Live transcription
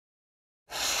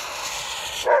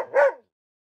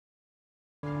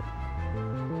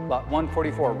Lot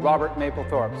 144, Robert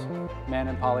Mapplethorpe's Man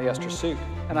in Polyester Suit.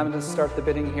 And I'm going to start the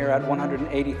bidding here at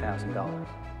 $180,000.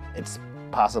 It's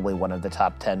possibly one of the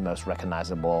top 10 most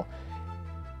recognizable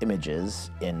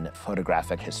images in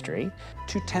photographic history.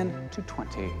 210,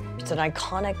 220. It's an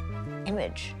iconic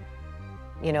image.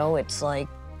 You know, it's like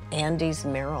Andy's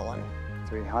Marilyn.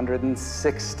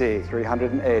 360,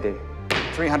 380,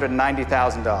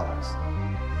 $390,000.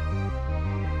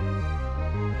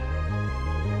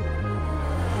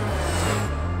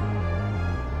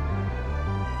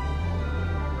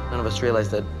 None of us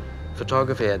realized that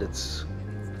photography at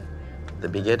the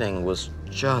beginning was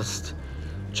just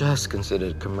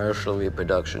considered commercial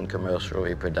reproduction.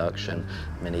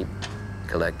 Many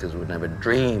collectors would never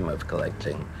dream of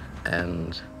collecting.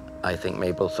 And I think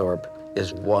Mapplethorpe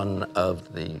is one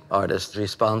of the artists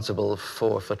responsible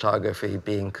for photography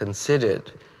being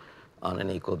considered on an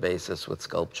equal basis with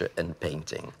sculpture and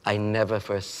painting. I never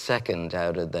for a second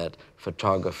doubted that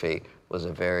photography was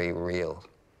a very real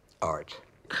art.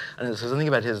 And so something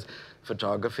about his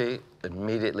photography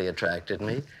immediately attracted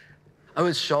me. I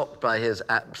was shocked by his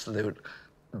absolute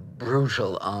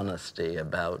brutal honesty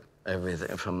about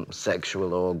everything from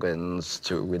sexual organs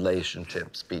to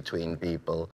relationships between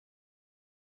people.